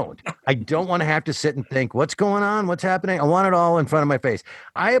 I don't want to have to sit and think, what's going on? What's happening? I want it all in front of my face.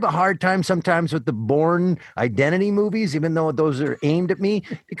 I have a hard time sometimes with the Bourne Identity movies, even though those are aimed at me,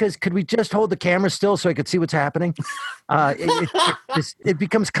 because could we just hold the camera still so I could see what's happening? It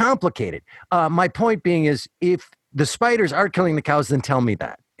becomes complicated. My point being is, if the spiders are killing the cows, then tell me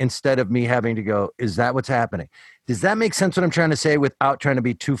that, instead of me having to go, is that what's happening? Does that make sense what I'm trying to say without trying to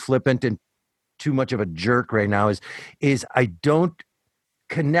be too flippant and too much of a jerk right now? Is I don't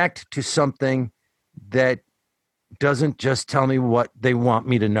connect to something that doesn't just tell me what they want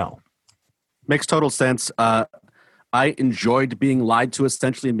me to know. Makes total sense. I enjoyed being lied to,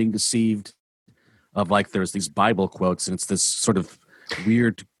 essentially, and being deceived. Of like, there's these Bible quotes, and it's this sort of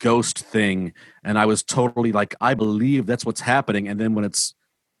weird ghost thing, and I was totally like, I believe that's what's happening. And then when it's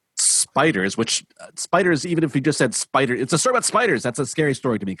spiders, which spiders, even if you just said spider, it's a story about spiders. That's a scary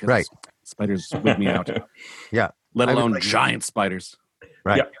story to me, because spiders whip me out. Yeah. Let alone giant spiders.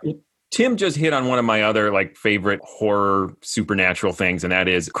 Right. Yeah. Tim just hit on one of my other favorite horror supernatural things, and that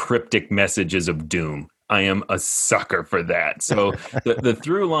is cryptic messages of doom. I am a sucker for that. So the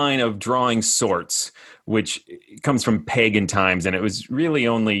through line of drawing sorts, which comes from pagan times, and it was really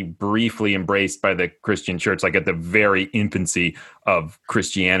only briefly embraced by the Christian church, like at the very infancy of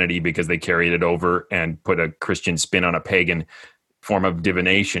Christianity, because they carried it over and put a Christian spin on a pagan form of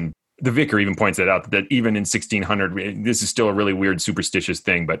divination. The vicar even points that out, that even in 1600, this is still a really weird, superstitious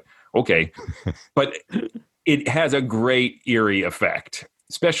thing, but okay. But it has a great eerie effect,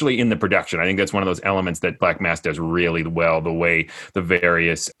 especially in the production. I think that's one of those elements that Black Mass does really well, the way the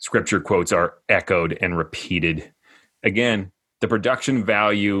various scripture quotes are echoed and repeated. Again, the production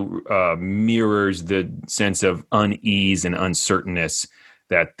value mirrors the sense of unease and uncertainness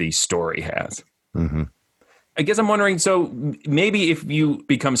that the story has. Mm-hmm. I guess I'm wondering, so maybe if you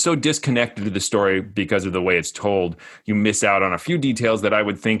become so disconnected to the story because of the way it's told, you miss out on a few details that I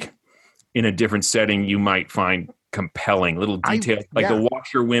would think in a different setting you might find compelling. Little details the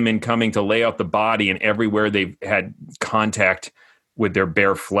washerwomen coming to lay out the body, and everywhere they've had contact with their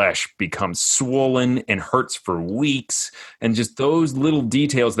bare flesh becomes swollen and hurts for weeks. And just those little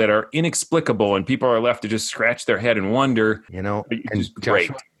details that are inexplicable, and people are left to just scratch their head and wonder. It's great.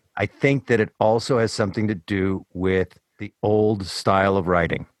 Joshua, I think that it also has something to do with the old style of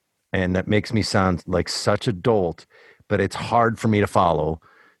writing. And that makes me sound like such a dolt, but it's hard for me to follow.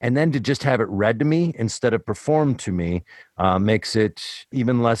 And then to just have it read to me instead of performed to me makes it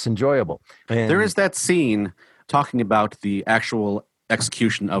even less enjoyable. And there is that scene talking about the actual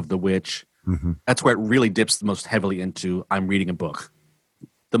execution of the witch. Mm-hmm. That's where it really dips the most heavily into I'm reading a book.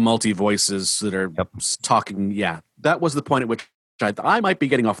 The multi-voices that are talking. Yeah, that was the point at which I might be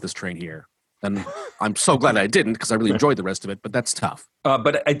getting off this train here. And I'm so glad I didn't because I really enjoyed the rest of it, but that's tough.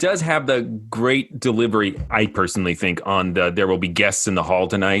 But it does have the great delivery, I personally think, on the "There Will Be Guests in the Hall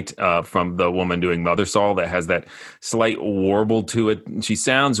Tonight" from the woman doing Mothersall that has that slight warble to it. She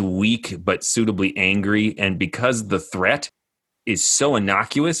sounds weak but suitably angry, and because the threat is so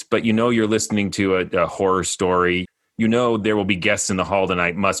innocuous, but you're listening to a horror story, "There will be guests in the hall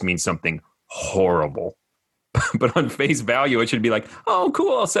tonight" must mean something horrible. But on face value, it should be like, oh,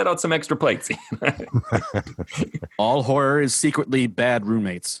 cool, I'll set out some extra plates. All horror is secretly bad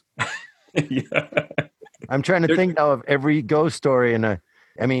roommates. Yeah. I'm trying to think now of every ghost story.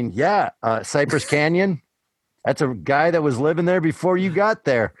 Cypress Canyon. That's a guy that was living there before you got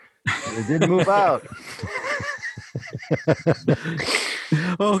there. He didn't move out.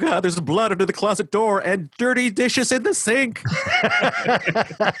 Oh, God, there's blood under the closet door and dirty dishes in the sink.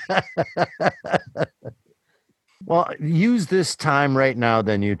 Well, use this time right now,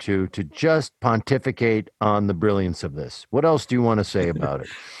 then, you two, to just pontificate on the brilliance of this. What else do you want to say about it?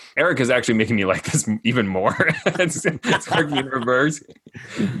 Eric is actually making me like this even more. It's working in reverse.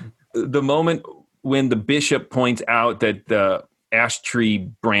 The moment when the bishop points out that the ash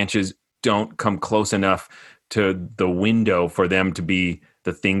tree branches don't come close enough to the window for them to be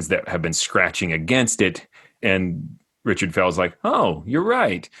the things that have been scratching against it, and Richard Fell's like, oh, you're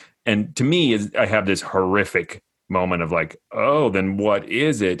right. And to me, I have this horrific moment of like, oh, then what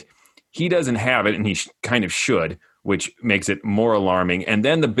is it? He doesn't have it, and he kind of should, which makes it more alarming. And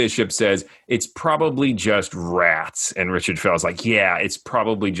then the bishop says, it's probably just rats. And Richard Fell's like, yeah, it's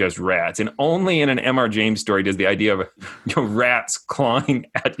probably just rats. And only in an M.R. James story does the idea of rats clawing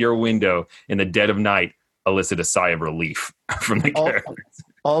at your window in the dead of night elicit a sigh of relief from the characters.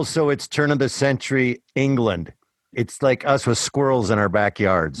 Also, it's turn of the century England. It's like us with squirrels in our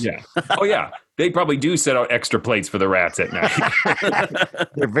backyards. Yeah. Oh, yeah. They probably do set out extra plates for the rats at night.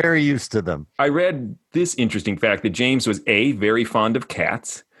 They're very used to them. I read this interesting fact that James was very fond of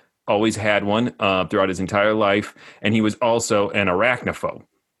cats, always had one throughout his entire life, and he was also an arachnophobe.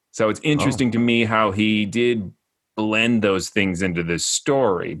 So it's interesting to me how he did blend those things into this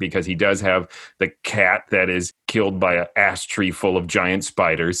story, because he does have the cat that is killed by an ash tree full of giant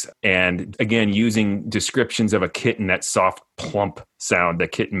spiders. And again, using descriptions of a kitten, that soft plump sound the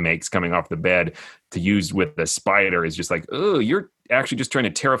kitten makes coming off the bed, to use with the spider is just like, oh, you're actually just trying to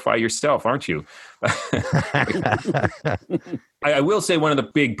terrify yourself, aren't you? I will say one of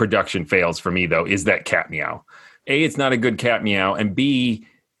the big production fails for me, though, is that cat meow. A, it's not a good cat meow, and B,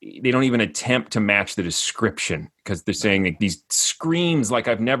 they don't even attempt to match the description, because they're saying like these screams like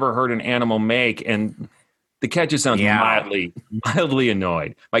I've never heard an animal make, and the cat just sounds mildly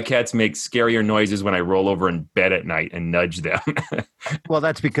annoyed. My cats make scarier noises when I roll over in bed at night and nudge them. Well,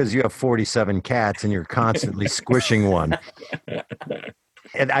 that's because you have 47 cats and you're constantly squishing one.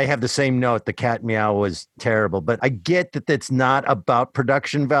 And I have the same note. The cat meow was terrible, but I get that it's not about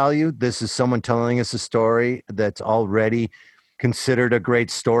production value. This is someone telling us a story that's already considered a great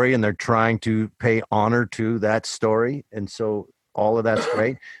story, and they're trying to pay honor to that story. And so all of that's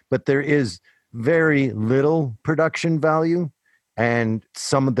great, but there is very little production value, and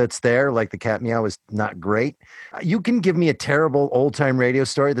some of that's there, like the cat meow, is not great. You can give me a terrible old time radio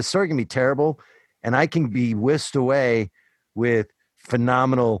story. The story can be terrible, and I can be whisked away with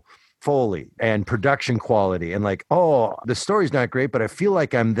phenomenal Foley and production quality, and like, oh, the story's not great, but I feel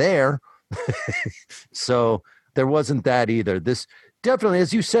like I'm there. So there wasn't that either. This definitely,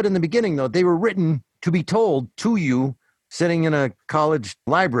 as you said in the beginning, though, they were written to be told to you sitting in a college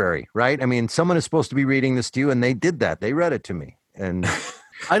library, right? I mean, someone is supposed to be reading this to you, and they did that. They read it to me. And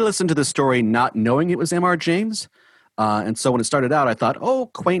I listened to the story not knowing it was M.R. James. And so when it started out, I thought, oh,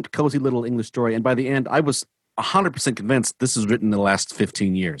 quaint, cozy little English story. And by the end, I was 100% convinced this was written in the last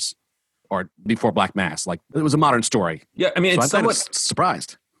 15 years or before Black Mass. Like, it was a modern story. Yeah, I mean, so it's I somewhat was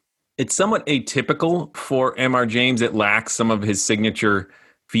surprised. It's somewhat atypical for M.R. James. It lacks some of his signature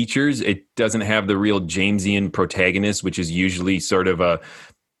features. It doesn't have the real Jamesian protagonist, which is usually sort of a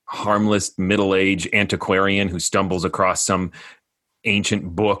harmless middle-aged antiquarian who stumbles across some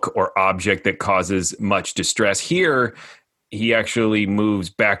ancient book or object that causes much distress. Here, he actually moves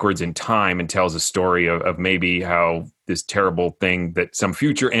backwards in time and tells a story of maybe how this terrible thing that some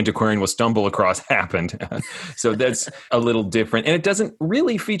future antiquarian will stumble across happened. So that's a little different. And it doesn't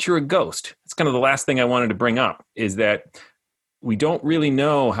really feature a ghost. It's kind of the last thing I wanted to bring up, is that we don't really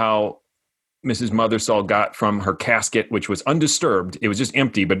know how Mrs. Mothersall got from her casket, which was undisturbed. It was just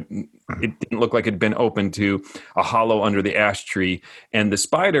empty, but it didn't look like it had been opened, to a hollow under the ash tree. And the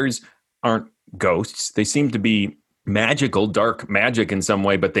spiders aren't ghosts. They seem to be magical, dark magic in some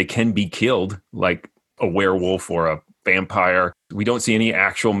way, but they can be killed like a werewolf or a vampire. We don't see any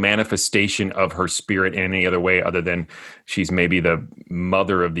actual manifestation of her spirit in any other way other than she's maybe the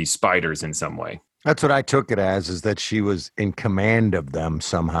mother of these spiders in some way. That's what I took it as, is that she was in command of them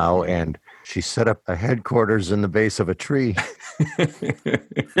somehow, and she set up a headquarters in the base of a tree.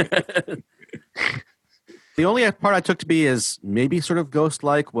 The only part I took to be as maybe sort of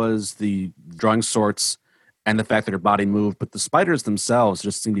ghost-like was the drawing sorts and the fact that her body moved, but the spiders themselves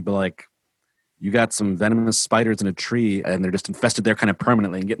just seem to be like, you got some venomous spiders in a tree, and they're just infested there kind of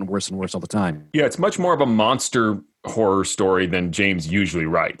permanently and getting worse and worse all the time. Yeah, it's much more of a monster horror story than James usually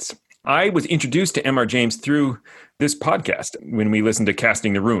writes. I was introduced to M.R. James through this podcast when we listened to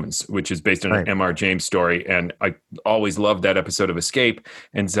Casting the Runes, which is based on an M.R. James story. And I always loved that episode of Escape.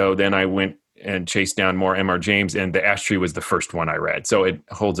 And so then I went and chased down more M.R. James, and The Ash Tree was the first one I read. So it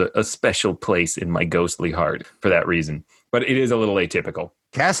holds a special place in my ghostly heart for that reason. But it is a little atypical.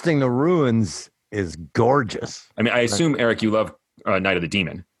 Casting the Ruins is gorgeous. I mean, I assume, Eric, you love Night of the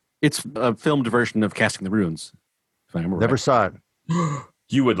Demon. It's a filmed version of Casting the Runes, if I remember Never right. saw it.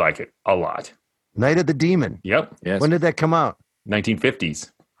 You would like it a lot. Night of the Demon. Yep. Yes. When did that come out? 1950s.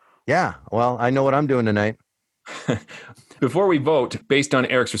 Yeah. Well, I know what I'm doing tonight. Before we vote, based on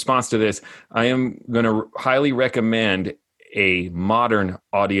Eric's response to this, I am going to highly recommend a modern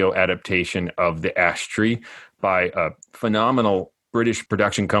audio adaptation of The Ash Tree by a phenomenal British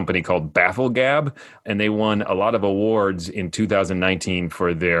production company called Bafflegab, and they won a lot of awards in 2019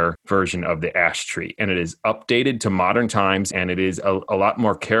 for their version of The Ash Tree. And it is updated to modern times, and it is a lot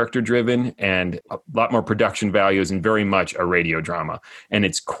more character-driven and a lot more production values and very much a radio drama. And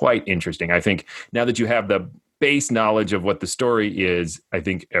it's quite interesting. I think now that you have the base knowledge of what the story is, I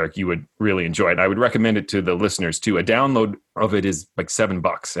think, Eric, you would really enjoy it. I would recommend it to the listeners, too. A download of it is like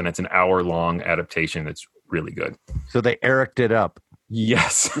 $7, and it's an hour-long adaptation that's really good. So they Eric'd it up.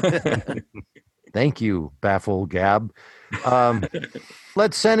 Yes. Thank you, Bafflegab.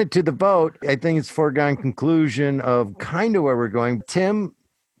 Let's send it to the vote. I think it's foregone conclusion of kind of where we're going. Tim,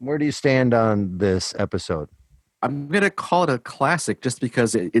 where do you stand on this episode? I'm going to call it a classic just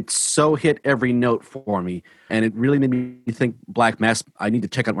because it so hit every note for me. And it really made me think Black Mass, I need to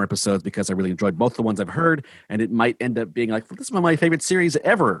check out more episodes because I really enjoyed both the ones I've heard. And it might end up being like, this is one of my favorite series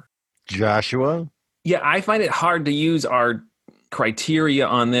ever. Joshua? Yeah, I find it hard to use our criteria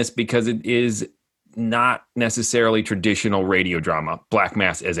on this because it is not necessarily traditional radio drama, Black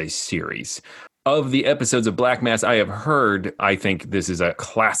Mass as a series. Of the episodes of Black Mass I have heard, I think this is a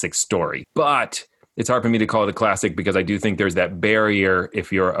classic story. But it's hard for me to call it a classic because I do think there's that barrier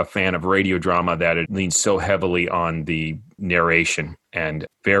if you're a fan of radio drama that it leans so heavily on the narration and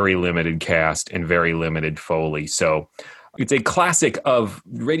very limited cast and very limited Foley. So it's a classic of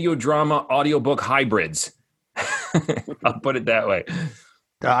radio drama audiobook hybrids. I'll put it that way.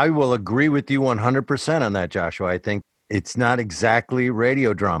 I will agree with you 100% on that, Joshua. I think it's not exactly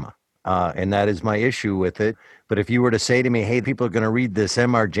radio drama, and that is my issue with it. But if you were to say to me, hey, people are going to read this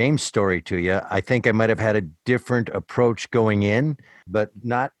M.R. James story to you, I think I might have had a different approach going in, but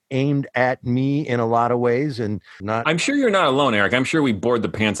not aimed at me in a lot of ways. And not. I'm sure you're not alone, Eric. I'm sure we bored the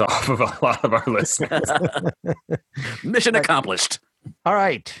pants off of a lot of our listeners. Mission accomplished. All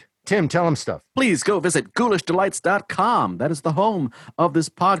right. Tim, tell them stuff. Please go visit ghoulishdelights.com. That is the home of this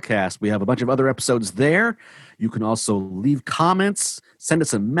podcast. We have a bunch of other episodes there. You can also leave comments, send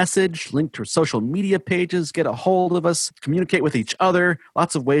us a message, link to our social media pages, get a hold of us, communicate with each other.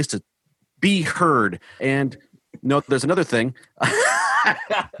 Lots of ways to be heard. And no, there's another thing.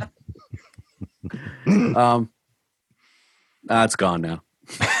 It's gone now.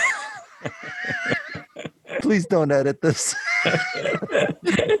 Please don't edit this.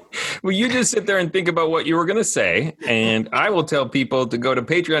 Well, you just sit there and think about what you were going to say, and I will tell people to go to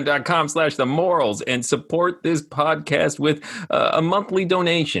patreon.com/themorals and support this podcast with a monthly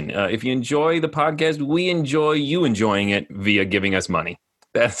donation. If you enjoy the podcast, we enjoy you enjoying it via giving us money.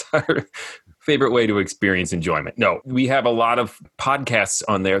 That's our favorite way to experience enjoyment. No, we have a lot of podcasts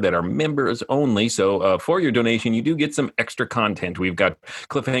on there that are members only. So for your donation, you do get some extra content. We've got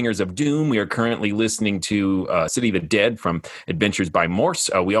Cliffhangers of Doom. We are currently listening to City of the Dead from Adventures by Morse.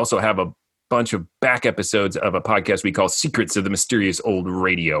 We also have a bunch of back episodes of a podcast we call Secrets of the Mysterious Old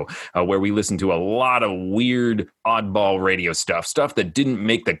Radio, where we listen to a lot of weird, oddball radio stuff that didn't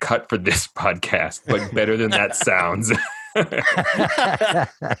make the cut for this podcast, but better than that sounds.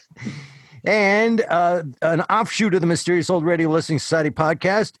 And an offshoot of the Mysterious Old Radio Listening Society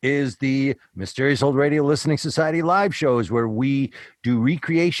podcast is the Mysterious Old Radio Listening Society live shows, where we do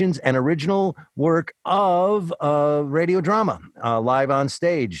recreations and original work of radio drama live on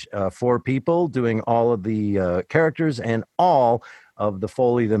stage. 4 people doing all of the characters and all of the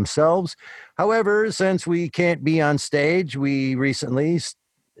Foley themselves. However, since we can't be on stage, we recently,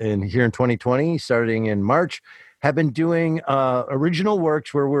 here in 2020, starting in March, have been doing original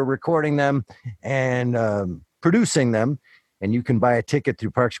works where we're recording them and producing them. And you can buy a ticket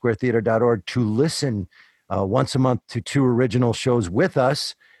through parksquaretheater.org to listen once a month to 2 original shows with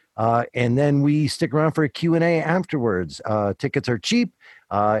us. And then we stick around for a Q&A afterwards. Tickets are cheap,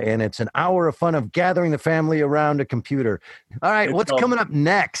 and it's an hour of fun of gathering the family around a computer. All right, what's coming up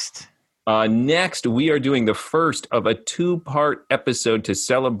next? Next, we are doing the first of a 2-part episode to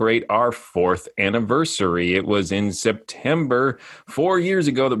celebrate our 4th anniversary. It was in September 4 years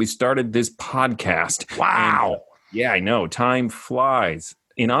ago that we started this podcast. Wow. And, yeah, I know. Time flies.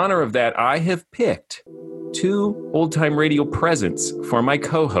 In honor of that, I have picked 2 old-time radio presents for my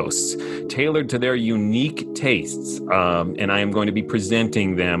co-hosts, tailored to their unique tastes. And I am going to be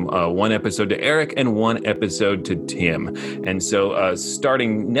presenting them 1 episode to Eric and 1 episode to Tim. And so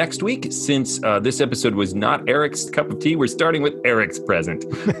starting next week, since this episode was not Eric's cup of tea, we're starting with Eric's present.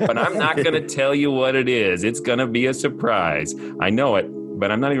 But I'm not going to tell you what it is. It's going to be a surprise. I know it, but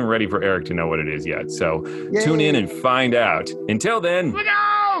I'm not even ready for Eric to know what it is yet. So Tune in and find out. Until then... Look out!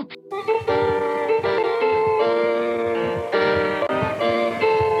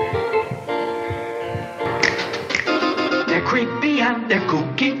 They're creepy and they're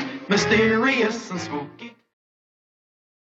kooky, mysterious and spooky.